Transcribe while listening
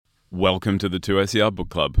Welcome to the 2SER Book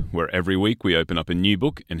Club, where every week we open up a new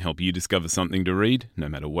book and help you discover something to read, no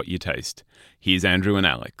matter what your taste. Here's Andrew and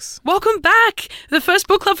Alex. Welcome back! The first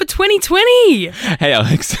book club for 2020! Hey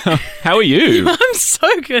Alex, how are you? I'm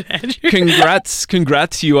so good, Andrew.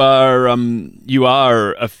 Congrats, you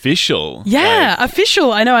are official. Yeah,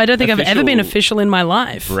 official. I know, I don't think I've ever been Official. official in my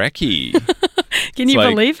life. Brekkie. Can you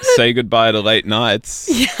believe it? Say goodbye to late nights.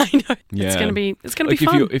 Yeah, I know. Yeah. It's gonna be Like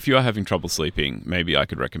fun. if you are having trouble sleeping, maybe I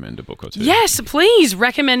could recommend a book or two. Yes, please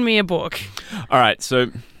recommend me a book. All right,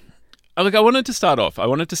 so look, I wanted to start off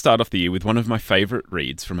the year with one of my favourite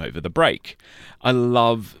reads from over the break. I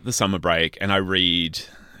love the summer break, and I read,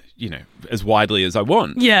 as widely as I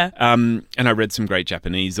want. Yeah. And I read some great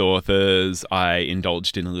Japanese authors. I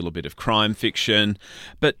indulged in a little bit of crime fiction,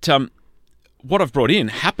 but what I've brought in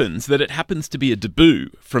happens to be a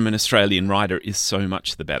debut from an Australian writer is so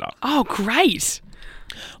much the better. Oh, great.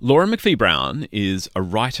 Laura McPhee-Browne is a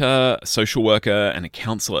writer, social worker, and a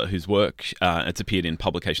counsellor whose work it's appeared in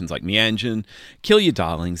publications like Meanjin, Kill Your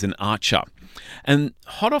Darlings, and Archer. And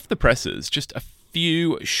hot off the presses, just a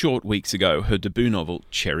few short weeks ago, her debut novel,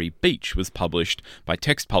 Cherry Beach, was published by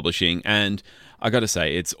Text Publishing, and I got to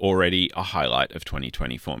say, it's already a highlight of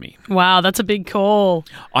 2020 for me. Wow, that's a big call.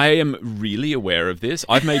 I am really aware of this.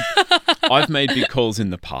 I've made big calls in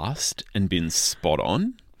the past and been spot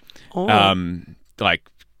on. Oh.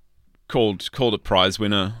 Called a prize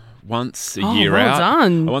winner once a Oh, year well out.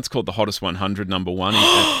 done. I once called the Hottest 100 number one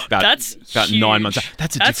That's about huge. 9 months.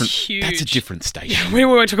 That's huge. a different station. We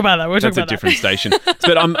won't talk about that. That's a different station.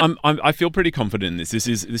 But I feel pretty confident in this. This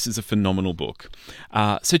is a phenomenal book.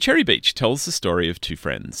 So Cherry Beach tells the story of two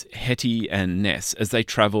friends, Hetty and Ness, as they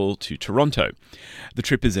travel to Toronto. The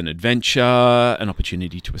trip is an adventure, an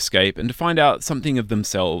opportunity to escape and to find out something of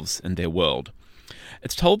themselves and their world.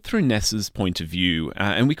 It's told through Ness's point of view,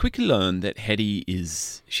 and we quickly learn that Hetty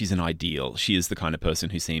she's an ideal. She is the kind of person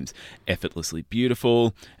who seems effortlessly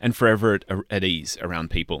beautiful and forever at ease around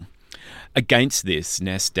people. Against this,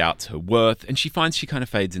 Ness doubts her worth, and she finds she kind of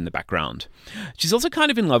fades in the background. She's also kind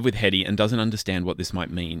of in love with Hetty and doesn't understand what this might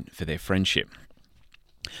mean for their friendship.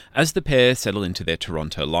 As the pair settle into their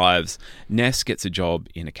Toronto lives, Ness gets a job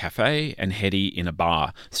in a cafe and Hetty in a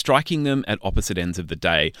bar, striking them at opposite ends of the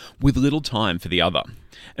day, with little time for the other.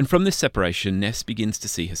 And from this separation, Ness begins to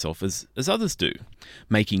see herself as others do,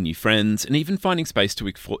 making new friends and even finding space to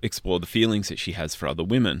explore the feelings that she has for other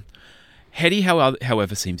women. Hetty,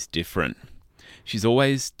 however, seems different. She's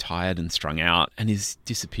always tired and strung out and is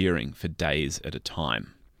disappearing for days at a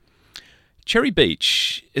time. Cherry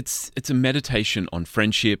Beach, it's a meditation on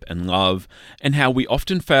friendship and love and how we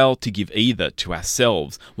often fail to give either to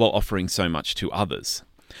ourselves while offering so much to others.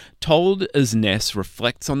 Told as Ness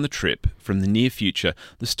reflects on the trip from the near future,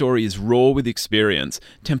 the story is raw with experience,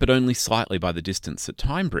 tempered only slightly by the distance that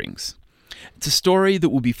time brings. It's a story that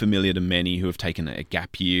will be familiar to many who have taken a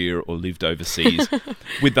gap year or lived overseas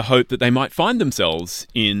with the hope that they might find themselves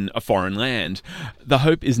in a foreign land. The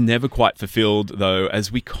hope is never quite fulfilled, though,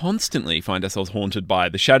 as we constantly find ourselves haunted by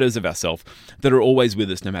the shadows of ourselves that are always with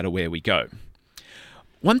us no matter where we go.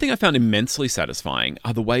 One thing I found immensely satisfying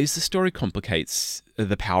are the ways the story complicates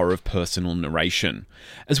the power of personal narration.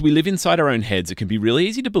 As we live inside our own heads, it can be really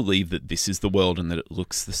easy to believe that this is the world and that it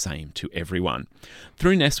looks the same to everyone.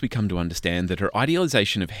 Through Ness, we come to understand that her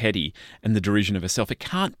idealization of Hetty and the derision of herself, it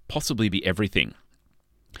can't possibly be everything.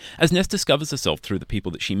 As Ness discovers herself through the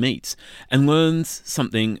people that she meets and learns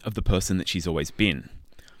something of the person that she's always been.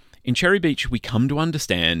 In Cherry Beach, we come to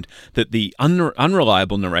understand that the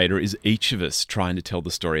unreliable narrator is each of us trying to tell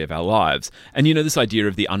the story of our lives. And this idea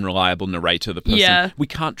of the unreliable narrator, the person, we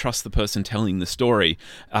can't trust the person telling the story,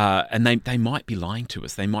 and they might be lying to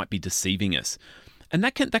us, they might be deceiving us. And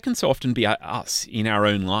that can so often be us in our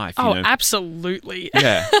own life. Absolutely.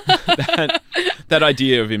 Yeah, that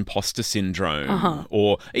idea of imposter syndrome,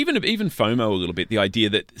 or even FOMO a little bit. The idea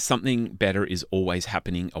that something better is always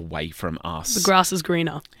happening away from us. The grass is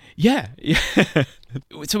greener. Yeah.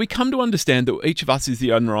 So we come to understand that each of us is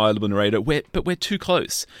the unreliable narrator, but we're too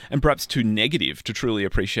close and perhaps too negative to truly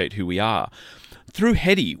appreciate who we are. Through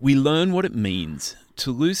Hetty, we learn what it means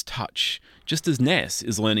to lose touch, just as Ness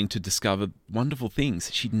is learning to discover wonderful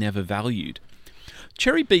things she'd never valued.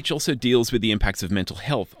 Cherry Beach also deals with the impacts of mental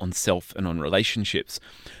health on self and on relationships.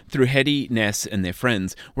 Through Hetty, Ness, and their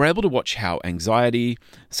friends, we're able to watch how anxiety,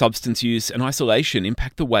 substance use, and isolation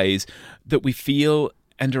impact the ways that we feel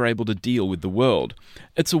and are able to deal with the world.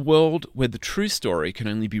 It's a world where the true story can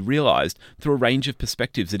only be realised through a range of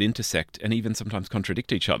perspectives that intersect and even sometimes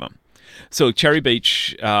contradict each other. So Cherry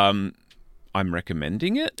Beach, I'm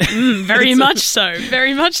recommending it. Very much so.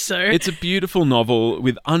 Very much so. It's a beautiful novel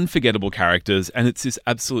with unforgettable characters, and it's this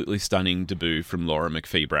absolutely stunning debut from Laura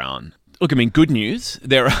McPhee-Brown. Look, I mean, good news.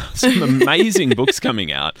 There are some amazing books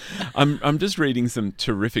coming out. I'm just reading some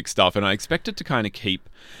terrific stuff, and I expect it to kind of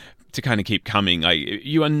keep coming.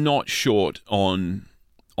 You are not short on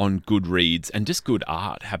good reads and just good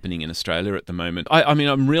art happening in Australia at the moment. I mean,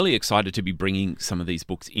 I'm really excited to be bringing some of these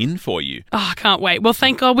books in for you. Oh, I can't wait. Well,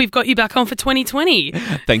 thank God we've got you back on for 2020.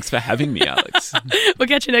 Thanks for having me, Alex. We'll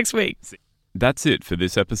catch you next week. That's it for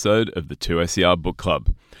this episode of the 2SER Book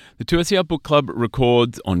Club. The 2SER Book Club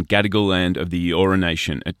records on Gadigal land of the Eora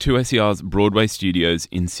Nation at 2SER's Broadway studios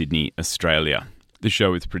in Sydney, Australia. The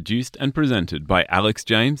show is produced and presented by Alex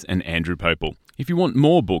James and Andrew Popel. If you want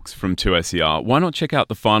more books from 2SER, why not check out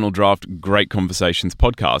the Final Draft Great Conversations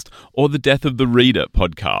podcast or the Death of the Reader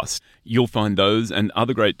podcast? You'll find those and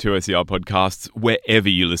other great 2SER podcasts wherever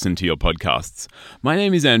you listen to your podcasts. My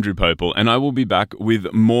name is Andrew Popel, and I will be back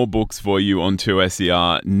with more books for you on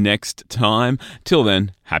 2SER next time. Till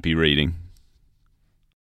then, happy reading.